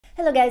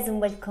Hello guys and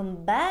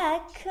welcome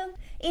back!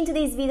 In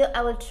today's video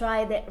I will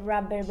try the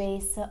rubber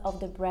base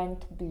of the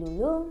brand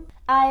BluLou.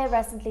 I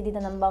recently did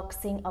an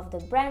unboxing of the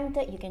brand,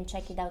 you can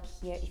check it out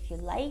here if you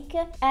like.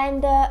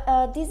 And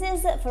this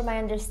is, for my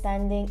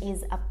understanding,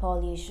 is a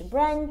Polish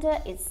brand.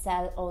 It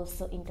sells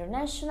also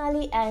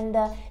internationally, and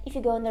if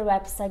you go on their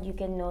website you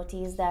can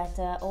notice that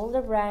all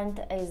the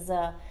brand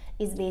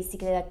is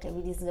basically like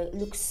with this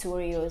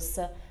luxurious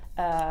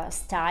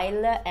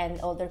style,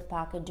 and all their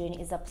packaging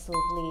is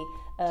absolutely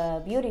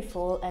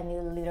beautiful and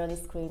you're literally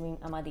screaming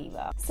I'm a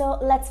diva. So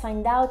let's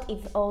find out if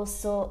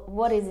also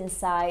what is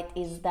inside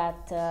is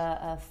that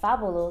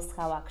fabulous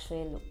how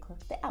actually look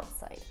the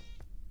outside.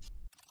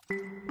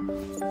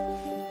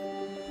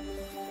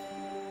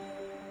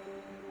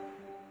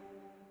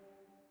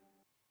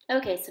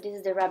 Okay, so this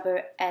is the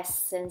Rubber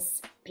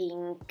Essence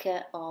Pink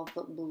of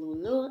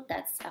BluLou.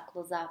 That's a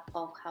close-up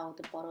of how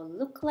the bottle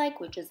look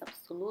like, which is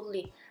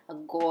absolutely a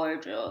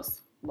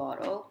gorgeous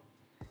bottle.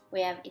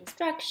 We have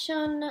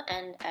instruction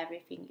and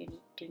everything you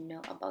need to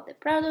know about the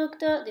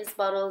product. These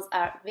bottles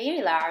are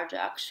very large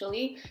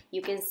actually.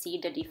 You can see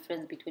the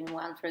difference between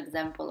one, for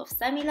example, of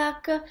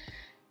Semilac,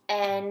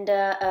 and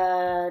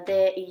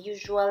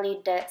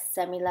usually the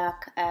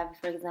Semilac have,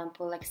 for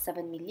example, like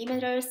 7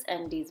 millimeters,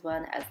 and this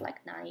one has like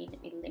 9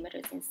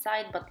 millimeters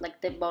inside, but like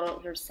the bottle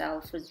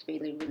herself is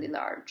really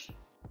large.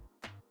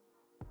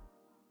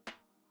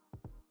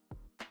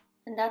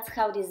 And that's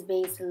how this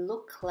base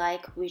look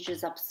like, which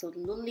is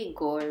absolutely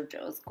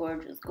gorgeous,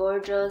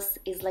 gorgeous.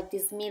 It's like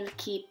this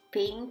milky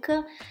pink,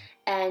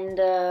 and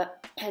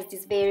has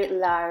these very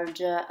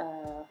large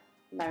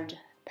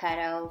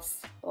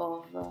petals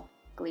of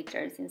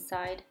glitters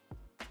inside.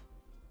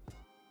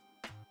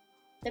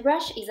 The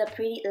brush is a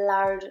pretty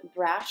large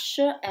brush,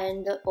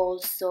 and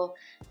also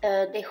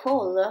this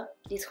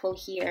hole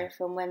here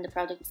from when the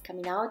product is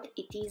coming out,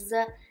 it is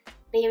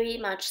very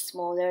much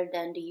smaller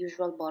than the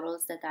usual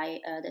bottles that I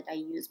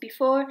used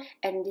before.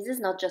 And this is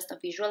not just a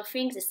visual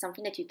thing, it's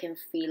something that you can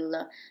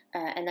feel,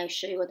 and I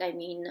show you what I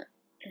mean.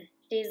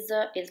 This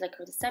is like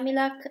the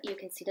Semilac, you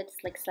can see that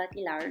it's like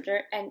slightly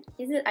larger, and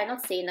this is, I'm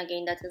not saying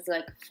again that it's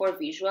like for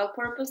visual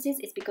purposes,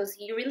 it's because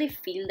you really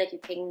feel that you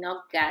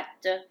cannot get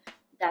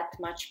that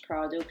much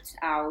product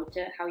out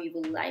how you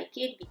would like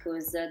it,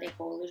 because the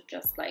hole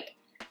just like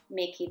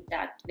make it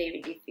that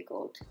very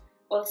difficult.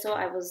 Also,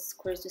 I was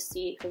curious to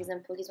see, for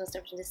example, this one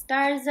starts with the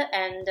stars,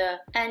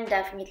 and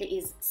definitely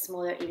is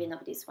smaller even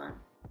of this one.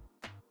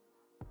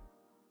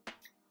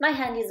 My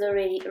hand is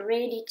already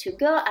ready to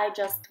go. I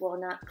just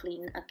wanna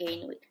clean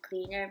again with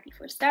cleaner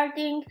before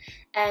starting,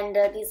 and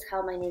this is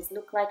how my nails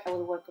look like. I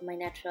will work on my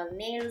natural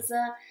nails.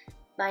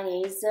 My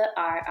nails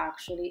are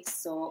actually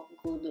so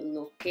good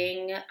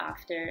looking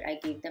after I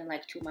gave them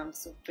like 2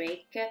 months of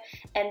break,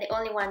 and the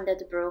only one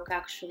that broke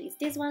actually is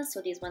this one, so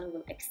this one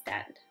will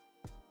extend.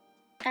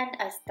 And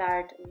I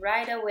start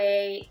right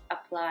away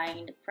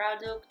applying the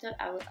product.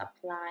 I will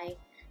apply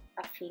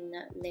a thin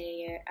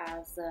layer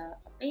as a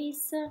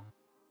base.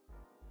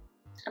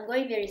 I'm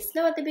going very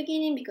slow at the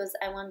beginning because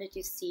I wanted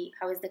to see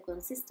how is the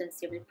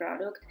consistency of the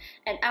product,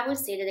 and I would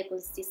say that the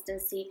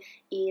consistency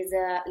is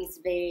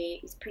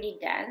pretty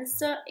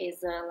dense.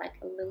 Is like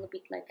a little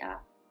bit like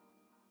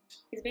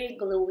it's very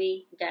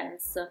gluey,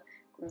 dense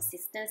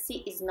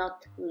consistency. Is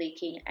not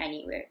leaking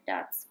anywhere.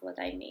 That's what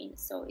I mean.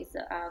 So it's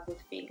a good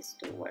thing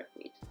to work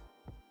with.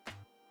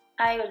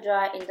 I will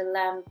dry in the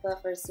lamp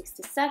for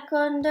 60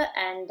 seconds,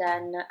 and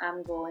then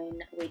I'm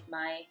going with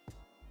my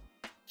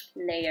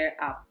layer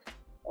up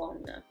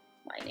on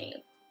my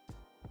nail.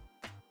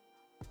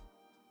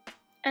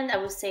 And I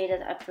would say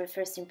that at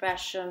first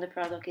impression the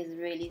product is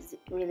really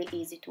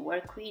easy to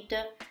work with,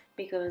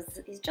 because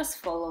it's just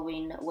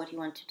following what you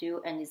want to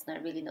do and it's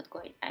not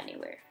going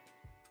anywhere.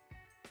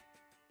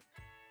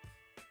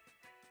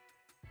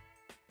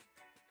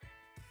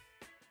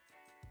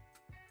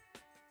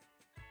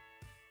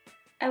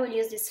 I will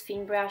use this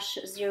thin brush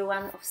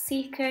 01 of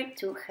Seeker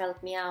to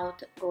help me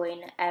out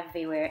going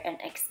everywhere and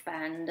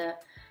expand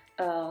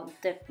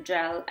the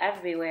gel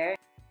everywhere.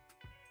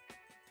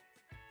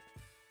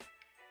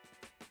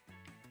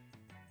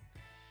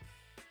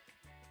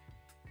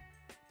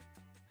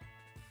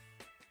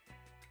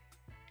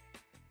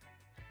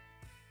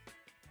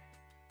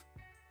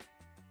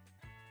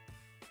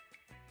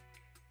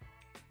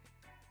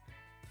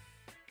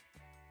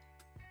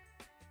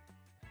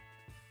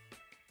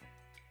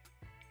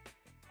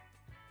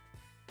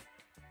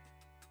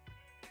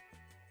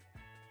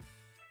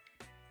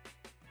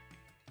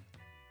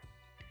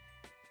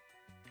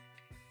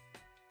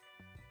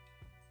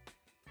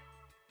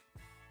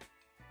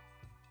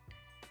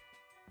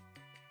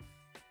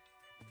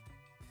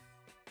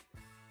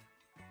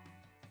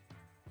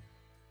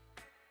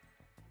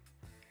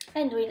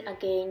 And doing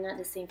again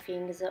the same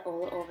things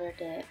all over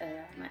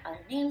my other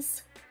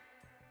nails.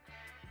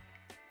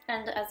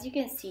 And as you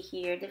can see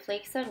here, the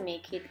flakes are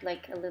make it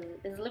like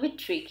it's a little bit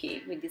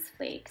tricky with these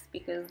flakes,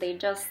 because they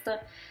just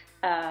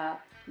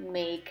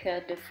make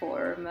the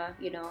form,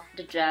 you know,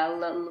 the gel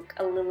look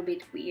a little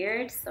bit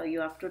weird. So you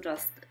have to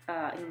just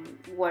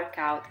work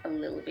out a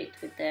little bit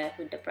with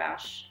the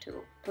brush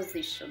to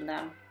position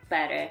them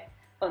better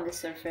on the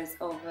surface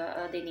of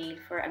the nail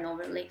for an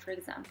overlay, for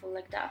example,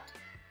 like that.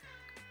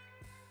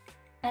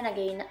 And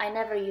again, I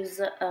never use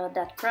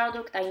that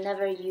product, I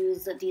never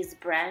use this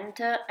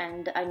brand,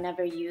 and I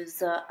never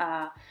use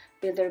a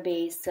builder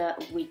base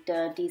with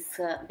these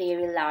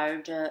very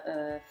large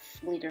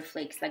glitter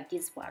flakes like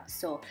this one.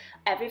 So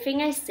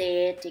everything I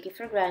say, take it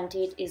for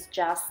granted, is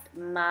just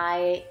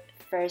my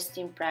first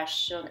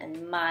impression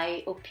and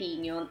my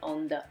opinion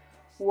on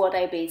what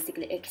I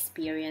basically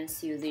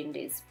experience using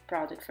this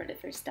product for the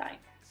first time.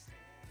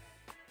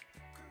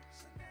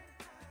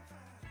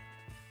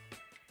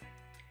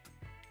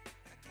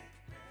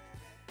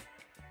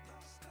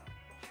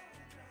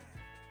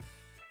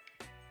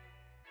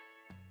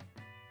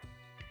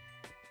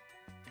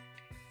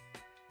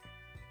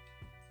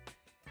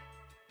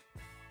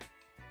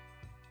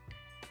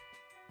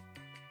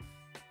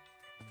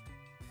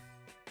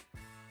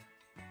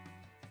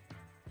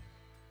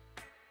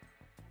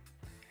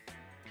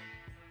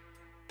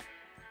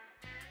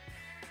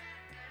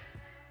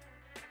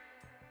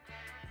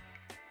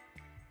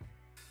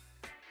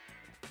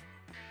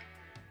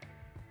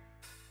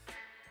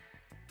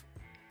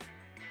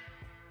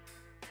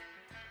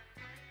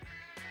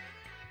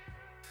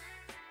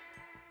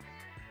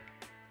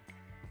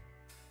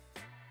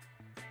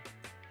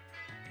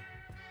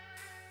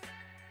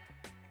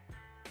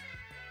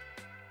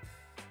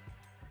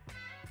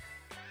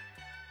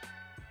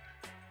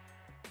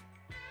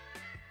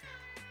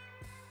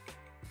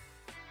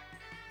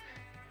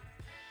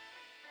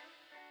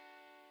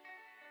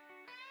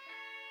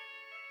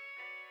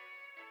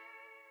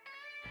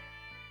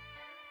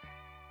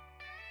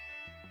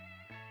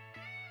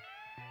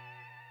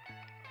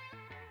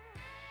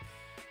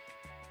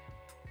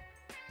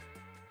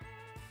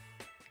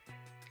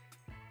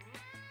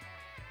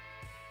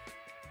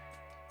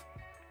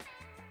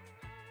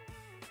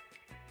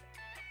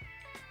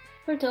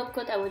 For top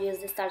coat, I would use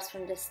the Stars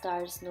from the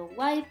Stars Snow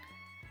Wipe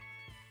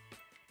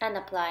and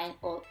applying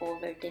all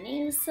over the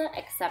nails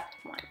except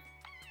one.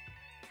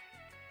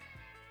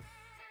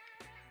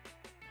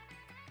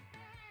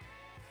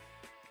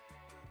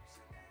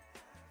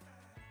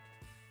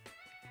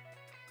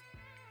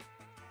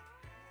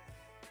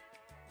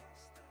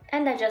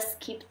 And I just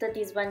kept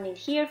this one in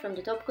here from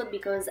the top coat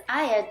because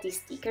I had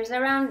these stickers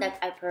around that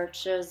I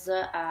purchased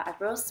at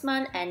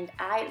Rossmann, and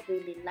I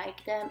really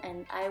like them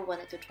and I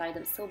wanted to try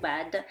them so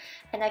bad,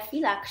 and I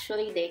feel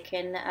actually they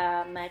can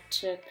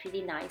match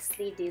pretty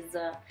nicely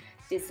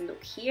this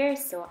look here,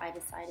 so I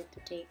decided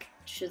to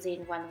choose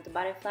in one of the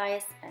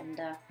butterflies,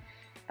 and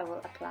I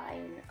will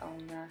apply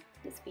on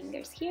these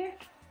fingers here.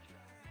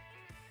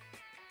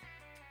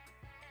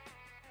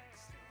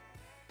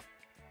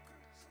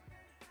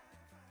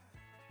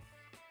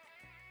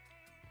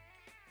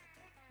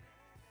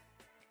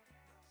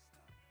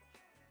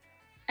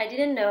 I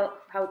didn't know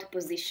how to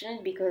position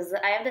it because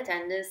I have the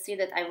tendency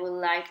that I would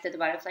like that the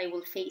butterfly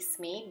will face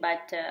me,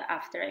 but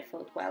after I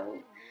thought, well,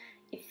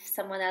 if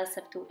someone else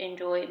have to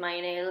enjoy my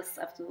nails,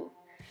 the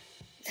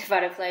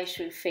butterfly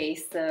should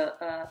face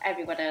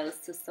everyone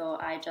else, so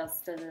I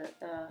just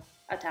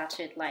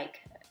attach it like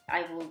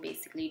I will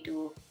basically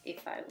do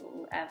if I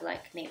will have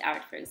like nail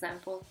art, for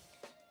example.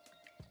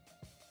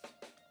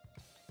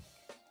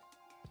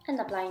 And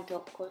applying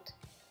top coat.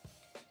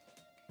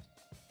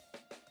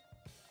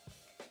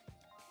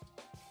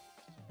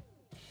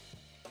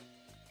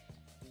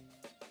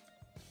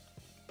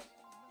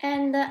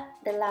 And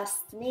the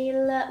last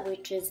nail,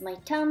 which is my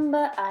thumb,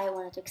 I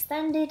wanted to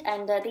extend it,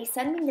 and they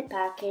sent me in the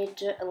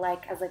package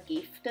like as a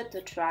gift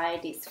to try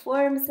these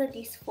forms.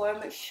 These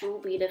forms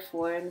should be the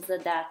forms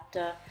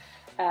that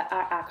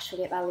are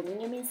actually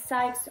aluminium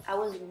inside, so I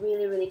was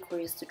really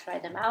curious to try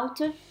them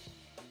out.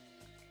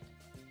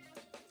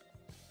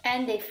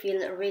 And they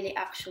feel really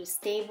actually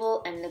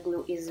stable, and the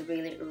glue is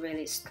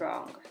really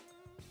strong.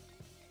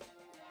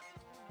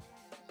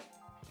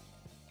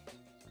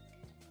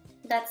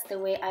 That's the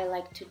way I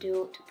like to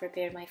do to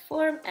prepare my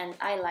form, and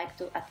I like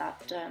to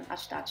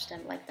attach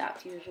them like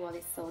that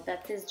usually, so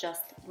that is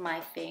just my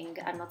thing.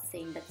 I'm not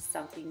saying that's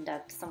something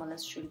that someone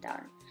else should have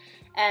done.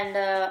 And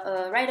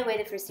right away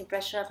the first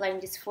impression applying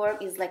this form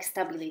is like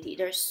stability.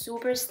 They're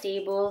super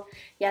stable.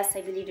 Yes,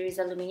 I believe there is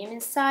aluminum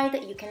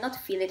inside. You cannot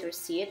feel it or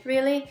see it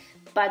really,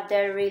 but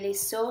they're really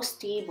so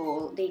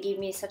stable. They give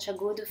me such a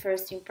good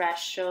first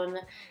impression,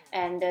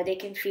 and they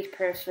can fit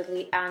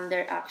perfectly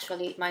under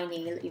actually my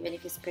nail, even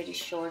if it's pretty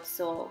short.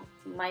 So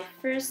my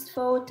first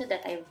thought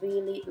that I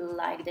really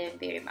like them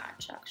very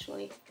much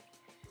actually.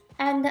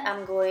 And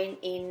I'm going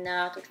in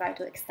to try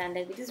to extend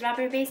it with this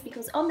rubber base,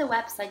 because on the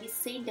website it's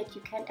saying that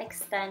you can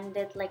extend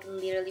it like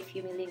literally a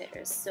few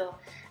millimeters, so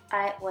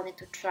I wanted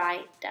to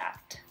try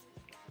that.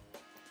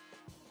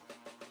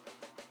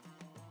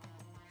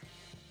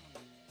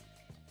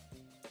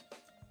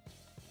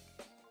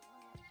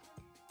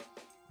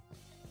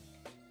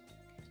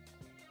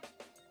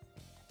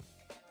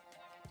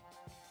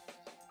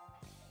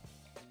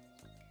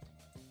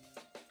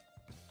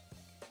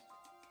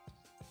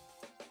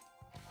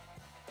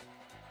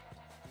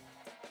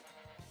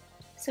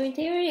 So in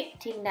theory,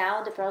 till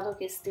now, the product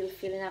is still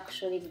feeling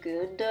actually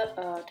good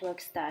to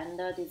extend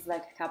this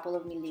like a couple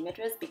of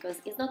millimeters, because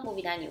it's not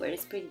moving anywhere,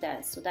 it's pretty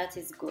dense, so that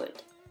is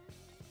good.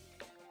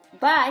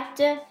 But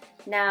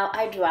now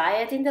I dry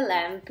it in the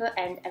lamp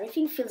and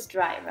everything feels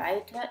dry,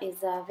 right?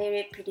 It's a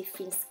very pretty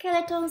thin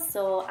skeleton,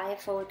 so I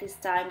thought it's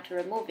time to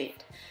remove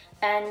it.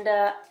 And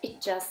it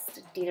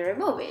just didn't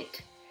remove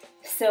it.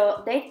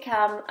 So they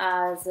come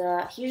as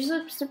here's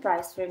a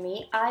surprise for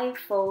me. I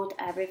thought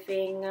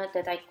everything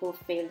that I could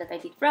fail, that I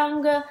did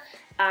wrong.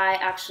 I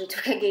actually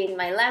took again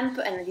my lamp,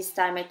 and this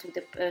time I took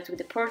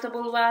the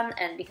portable one,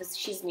 and because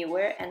she's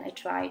newer, and I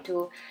tried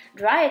to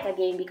dry it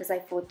again because I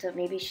thought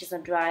maybe she's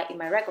not dry in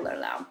my regular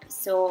lamp.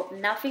 So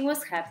nothing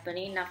was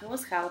happening, nothing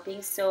was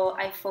helping. So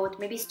I thought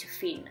maybe it's too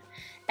thin.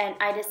 And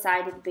I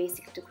decided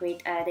basically to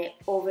create the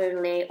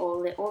overlay,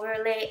 all the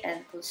overlay,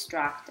 and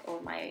construct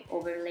all my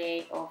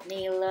overlay of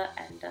nail,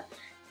 and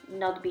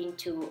not being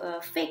too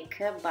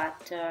thick,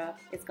 but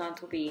it's going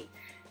to be,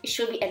 it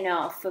should be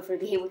enough for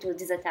being able to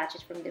disattach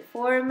it from the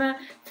form,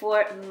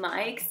 for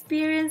my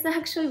experience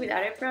actually with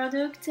other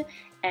products.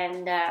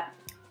 And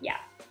yeah,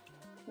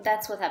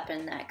 that's what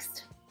happened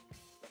next.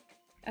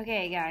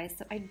 Okay guys,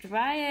 so I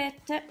dry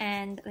it,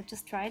 and let's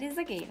just try this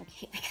again,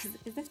 okay, because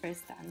it's the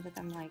first time that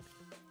I'm like,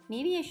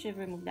 maybe I should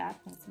remove that.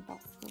 No, it's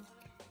impossible.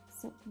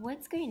 So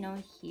what's going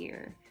on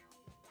here?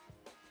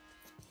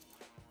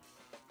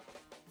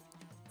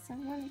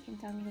 Someone can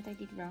tell me what I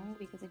did wrong,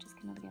 because I just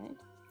cannot get it.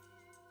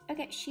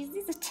 Okay, she's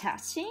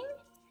disattaching?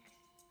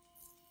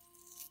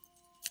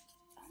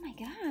 Oh my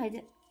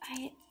god,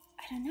 I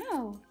don't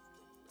know.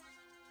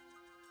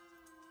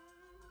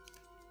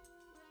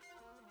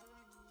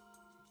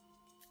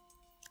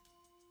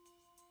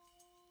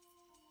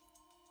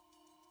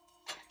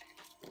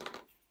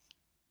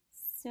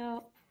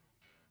 So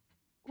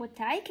what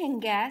I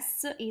can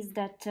guess is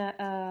that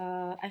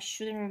I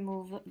shouldn't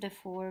remove the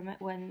form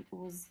when it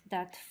was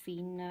that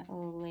thin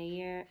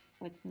layer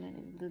with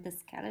the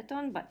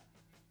skeleton, but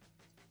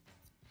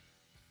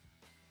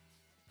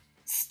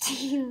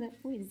still,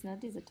 wait, it's not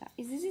disattached.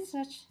 Is this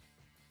attached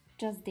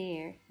just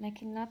there? And I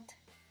cannot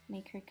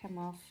make her come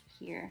off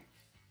here,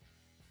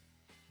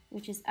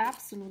 which is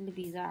absolutely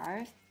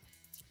bizarre.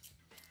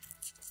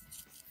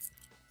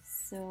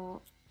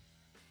 So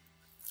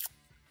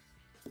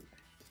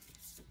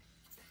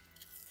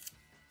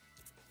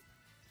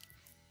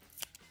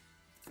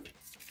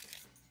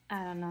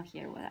I don't know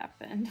here what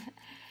happened.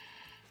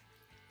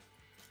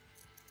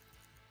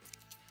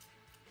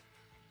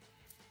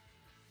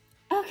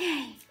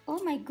 Okay,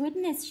 oh my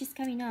goodness, she's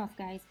coming off,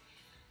 guys.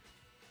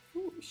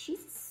 Ooh, she's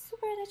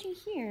super attaching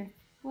here.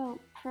 Well,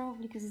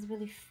 probably because it's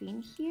really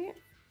thin here.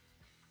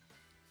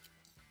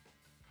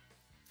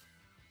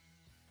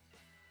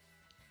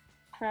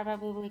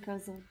 Probably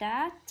because of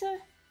that.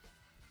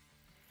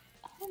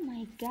 Oh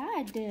my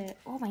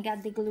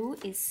god, the glue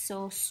is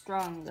so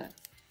strong.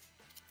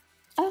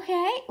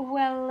 Okay,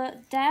 well,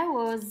 that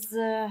was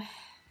a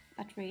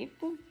trip.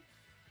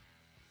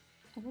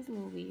 That was a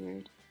little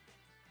weird.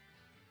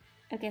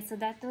 Okay, so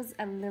that was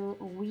a little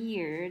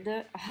weird.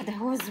 Oh, that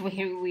was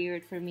very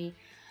weird for me.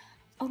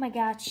 Oh my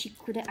god,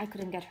 I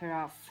couldn't get her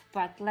off.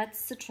 But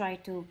let's try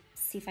to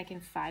see if I can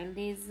file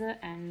this,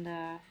 and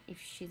if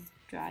she's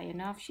dry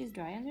enough. She's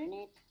dry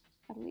underneath,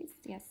 at least.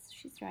 Yes,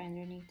 she's dry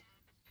underneath.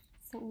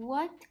 So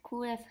what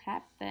could have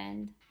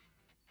happened?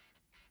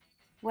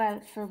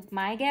 Well, for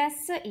my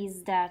guess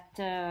is that,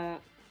 I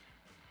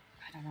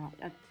don't know,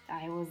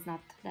 I was not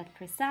that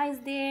precise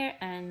there,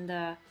 and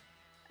that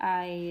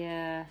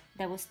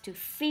was too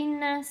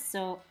thin,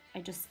 so I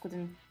just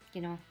couldn't,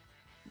 you know,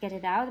 get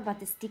it out. But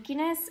the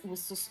stickiness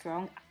was so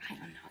strong. I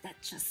don't know,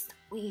 that's just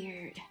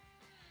weird.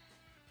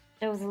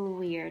 That was a little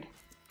weird.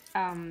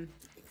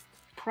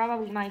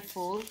 Probably my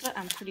fault.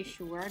 I'm pretty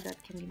sure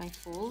that can be my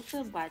fault,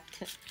 but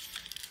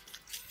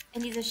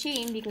and it's a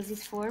shame because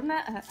this form,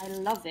 I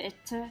love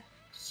it.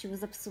 She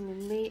was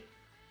absolutely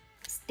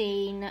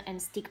stain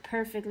and stick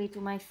perfectly to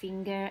my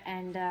finger,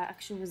 and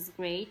actually was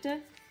great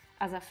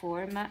as a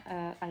form.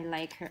 I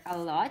like her a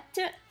lot.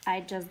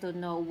 I just don't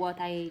know what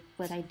I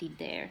did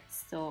there.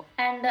 So,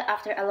 and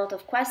after a lot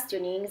of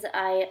questionings,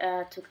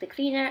 I took the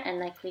cleaner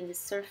and I cleaned the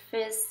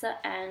surface,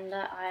 and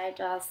I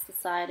just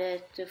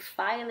decided to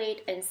file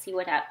it and see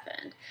what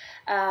happened.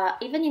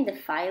 Even in the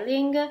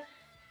filing,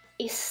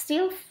 it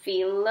still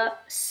feels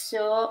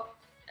so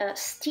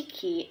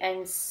sticky,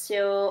 and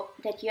so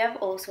that you have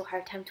also a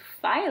hard time to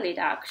file it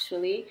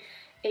actually.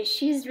 And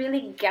she's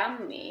really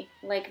gummy,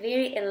 like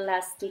very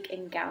elastic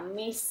and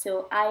gummy,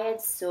 so I had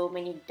so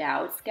many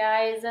doubts,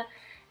 guys,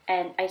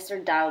 and I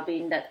started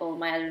doubting that all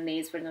my other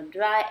nails were not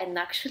dry, and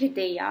actually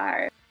they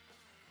are.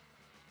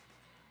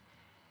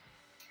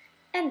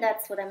 And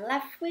that's what I'm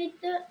left with.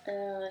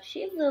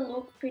 She will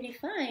look pretty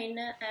fine,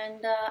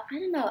 and I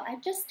don't know, I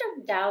just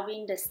started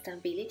doubting the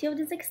stability of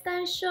this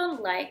extension.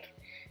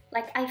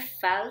 Like I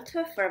felt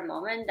for a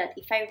moment that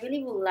if I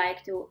really would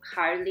like to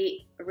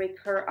hardly rip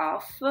her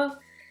off,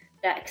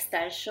 the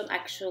extension,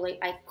 actually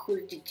I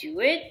could do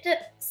it.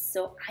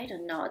 So I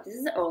don't know, this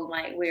is all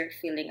my weird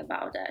feeling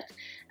about it.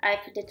 I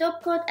put the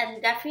top coat,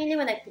 and definitely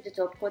when I put the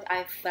top coat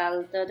I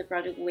felt the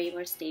product way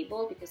more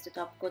stable, because the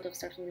top coat of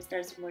Starting the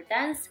Stars is more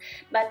dense.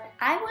 But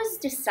I was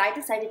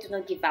decided to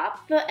not give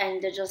up,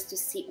 and just to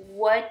see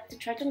to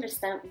try to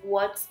understand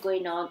what's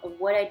going on or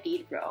what I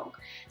did wrong.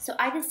 So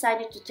I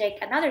decided to take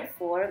another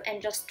form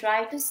and just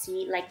try to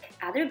see like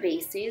other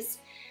bases,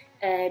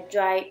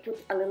 put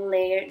a little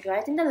layer, dry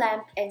it in the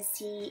lamp, and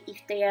see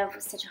if they have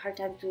such a hard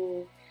time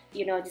to,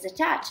 you know,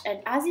 disattach.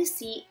 And as you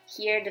see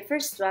here, the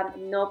first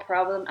one, no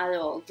problem at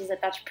all,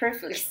 disattach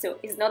perfectly. So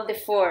it's not the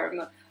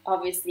form,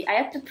 obviously. I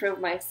have to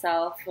prove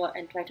myself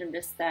and try to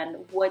understand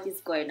what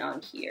is going on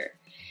here.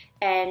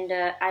 And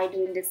I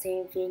doing the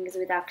same things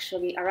with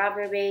actually a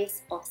rubber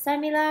base of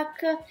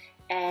semi-lac,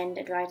 and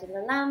dry it in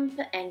the lamp,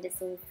 and the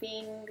same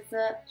things.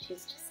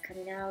 She's just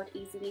coming out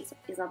easily, so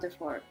it's not the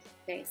form.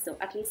 Okay, so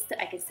at least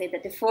I can say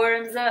that the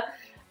forms are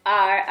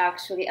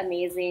actually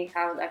amazing,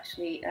 how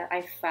actually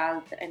I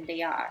felt, and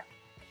they are.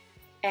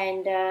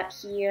 And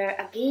here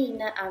again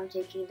I'm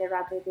taking the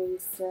rubber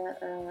base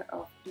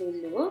of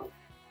BluLou,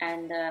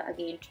 and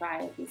again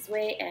try it this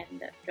way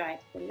and dry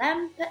it in the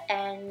lamp,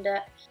 and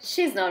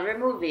she's not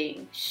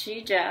removing,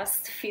 she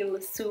just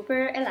feels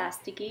super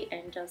elasticy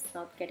and just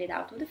not get it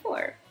out of the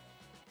form.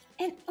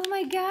 And oh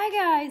my god,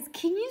 guys,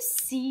 can you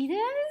see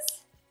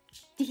this?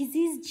 This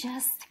is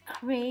just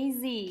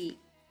crazy.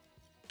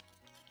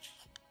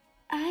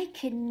 I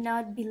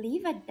cannot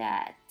believe at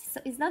that. So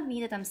it's not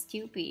me that I'm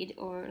stupid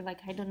or like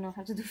I don't know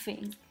how to do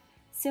things.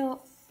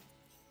 So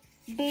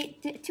the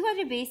two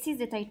other bases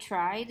that I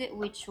tried,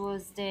 which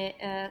was the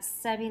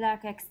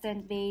semi-lac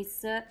extent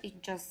base,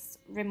 it just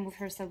removed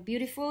herself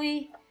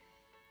beautifully.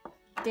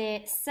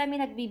 The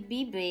semi-lac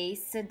BB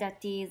base,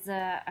 that is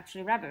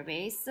actually rubber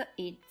base,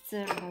 it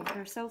removed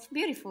herself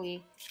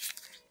beautifully.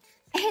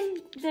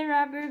 And the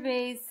rubber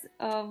base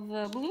of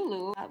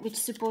BluLou, which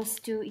is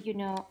supposed to, you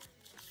know,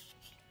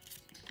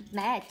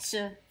 match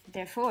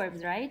their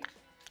forms, right?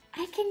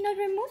 I cannot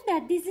remove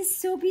that. This is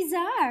so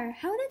bizarre.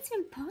 How that's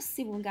even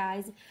possible,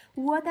 guys?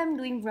 What I'm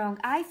doing wrong?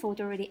 I thought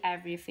already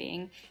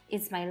everything.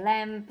 It's my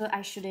lamp.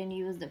 I shouldn't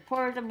use the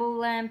portable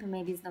lamp.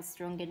 Maybe it's not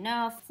strong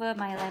enough.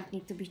 My lamp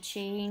needs to be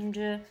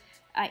changed.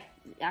 I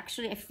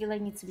feel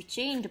like it needs to be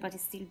changed, but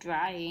it's still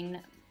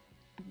drying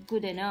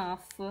good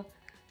enough. Oh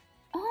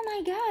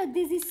my god,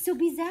 this is so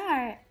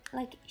bizarre.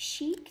 Like,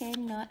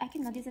 I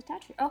cannot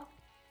disattach her. Oh,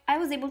 I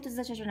was able to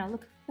disattach her now.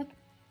 Look, look.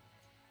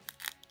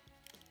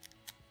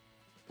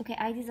 Okay,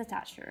 I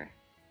disattached her.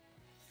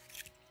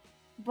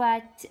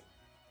 But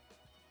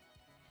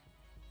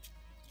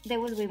that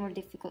was way more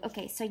difficult.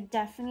 Okay, so I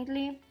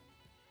definitely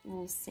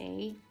will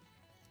say,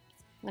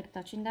 like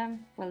touching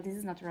them, well, this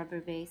is not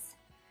rubber base.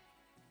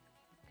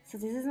 So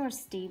this is more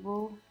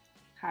stable,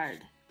 hard.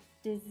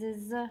 This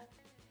is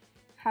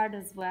hard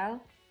as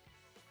well.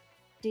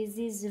 This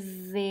is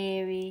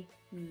very,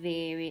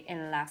 very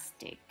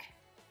elastic.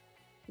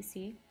 You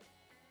see?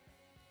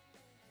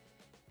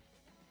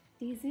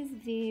 This is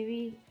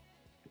very,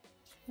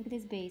 look at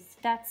this base.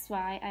 That's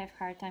why I have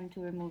hard time to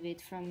remove it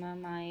from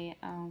my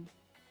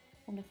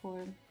from the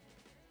form.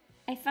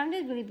 I found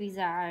it really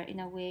bizarre in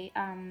a way.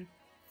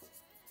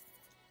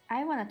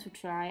 I wanted to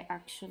try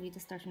actually the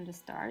Starting the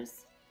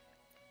Stars.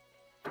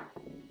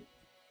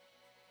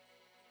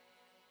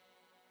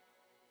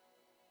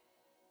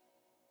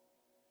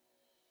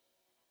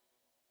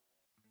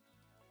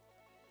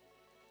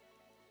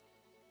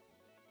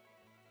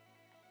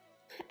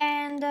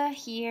 And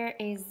here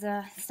is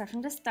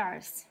Starting the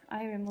Stars.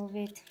 I remove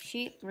it.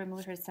 She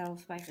removed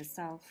herself by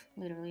herself,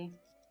 literally.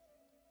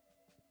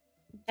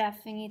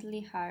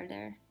 Definitely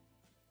harder.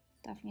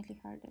 Definitely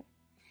harder.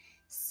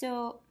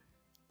 So,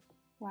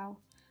 wow.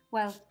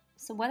 Well,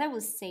 so what I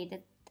would say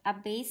that a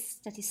base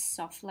that is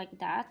soft like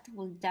that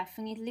will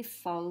definitely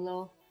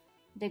follow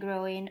the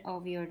growing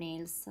of your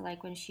nails.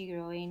 Like when she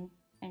growing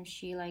and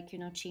she like, you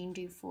know,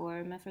 changing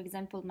form. For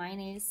example, my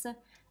nails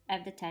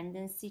have the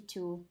tendency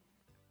to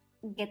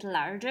get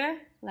larger,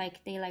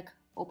 like they like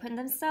open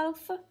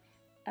themselves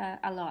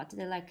a lot.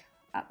 They like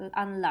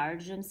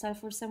enlarge themselves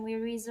for some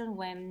weird reason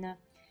when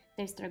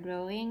they start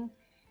growing.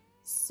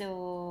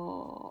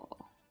 So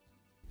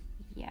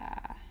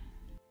yeah,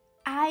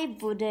 I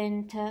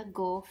wouldn't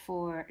go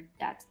for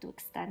that to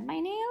extend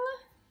my nail,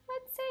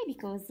 let's say,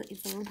 because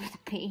it's a little bit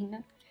of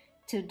pain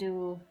to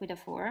do with a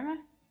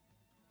form.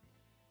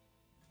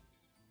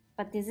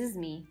 But this is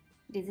me.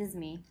 This is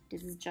me.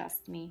 This is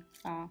just me.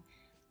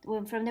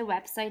 Well, from the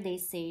website they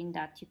saying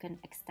that you can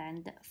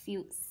extend a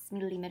few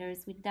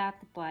millimeters with that,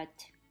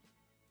 but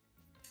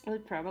I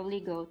would probably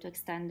go to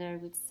extender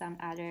with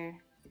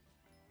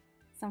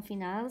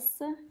something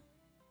else,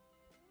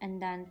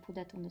 and then put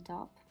that on the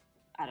top.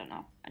 I don't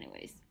know,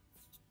 anyways.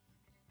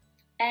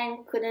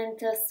 And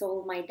couldn't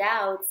solve my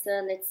doubts,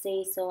 let's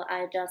say, so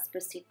I just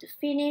proceed to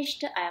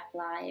finish. I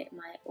apply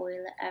my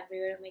oil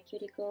everywhere in my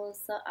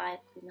cuticles, I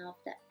clean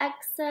off the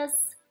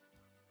excess.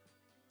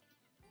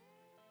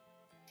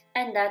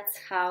 and that's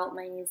how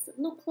my nails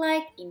look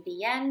like in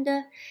the end.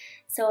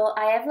 So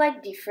I have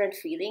like different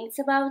feelings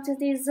about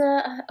this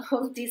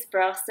all this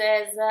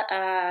process.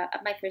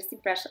 My first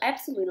impression, I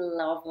absolutely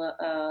love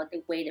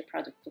the way the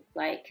product looks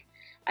like.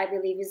 I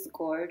believe it's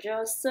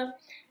gorgeous.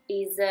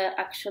 Is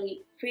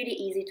actually pretty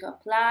easy to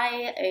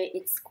apply.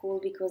 It's cool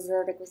because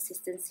the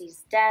consistency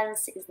is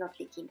dense, it's not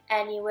leaking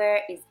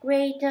anywhere, it's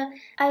great.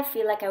 I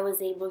feel like I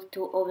was able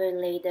to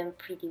overlay them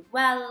pretty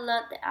well.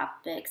 The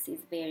apex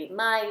is very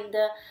mild.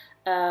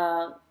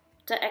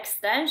 The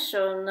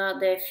extension,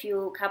 the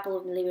few couple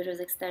of millimeters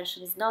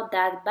extension is not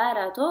that bad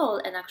at all,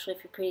 and actually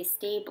feel pretty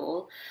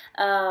stable.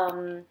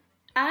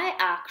 I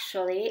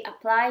actually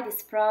applied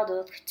this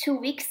product 2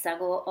 weeks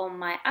ago on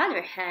my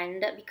other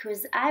hand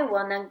because I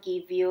wanna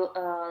give you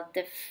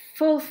the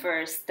full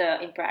first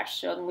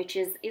impression, which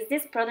is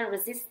this product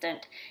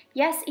resistant?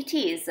 Yes, it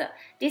is.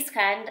 This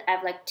hand I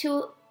have like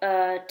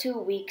two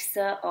weeks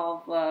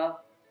of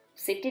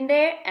sitting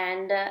there,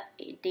 and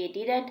they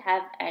didn't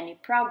have any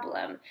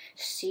problem.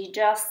 She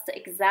just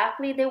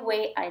exactly the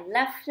way I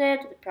left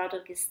it. The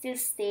product is still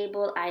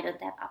stable. I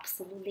don't have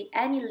absolutely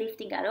any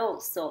lifting at all.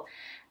 So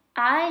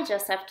I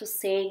just have to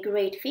say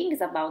great things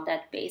about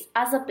that base.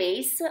 As a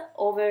base,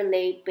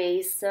 overlay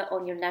base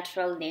on your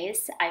natural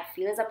nails, I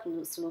feel is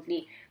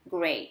absolutely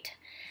great.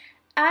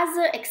 As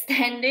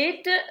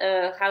extended,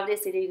 how they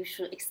say that you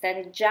should extend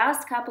it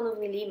just a couple of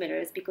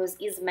millimeters because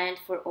it's meant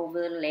for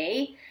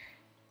overlay.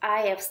 I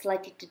have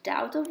slightly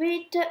doubt of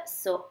it,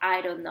 so I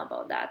don't know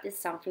about that. It's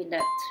something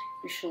that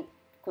you should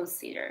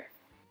consider.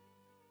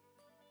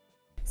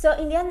 So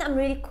in the end, I'm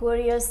really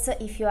curious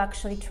if you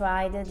actually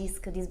tried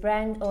this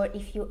brand, or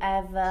if you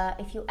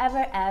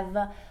ever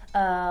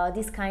have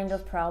this kind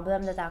of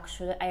problem that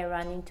actually I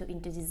run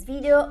into this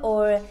video,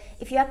 or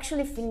if you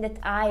actually think that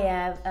I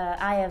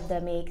have to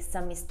make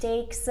some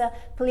mistakes.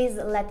 Please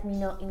let me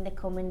know in the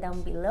comment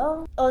down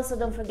below. Also,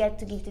 don't forget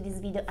to give to this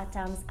video a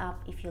thumbs up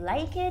if you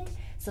like it.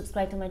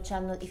 Subscribe to my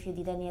channel if you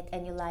didn't yet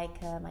and you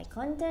like my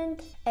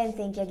content. And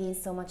thank you again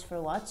so much for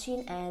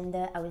watching, and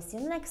I will see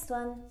you in the next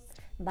one.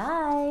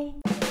 Bye!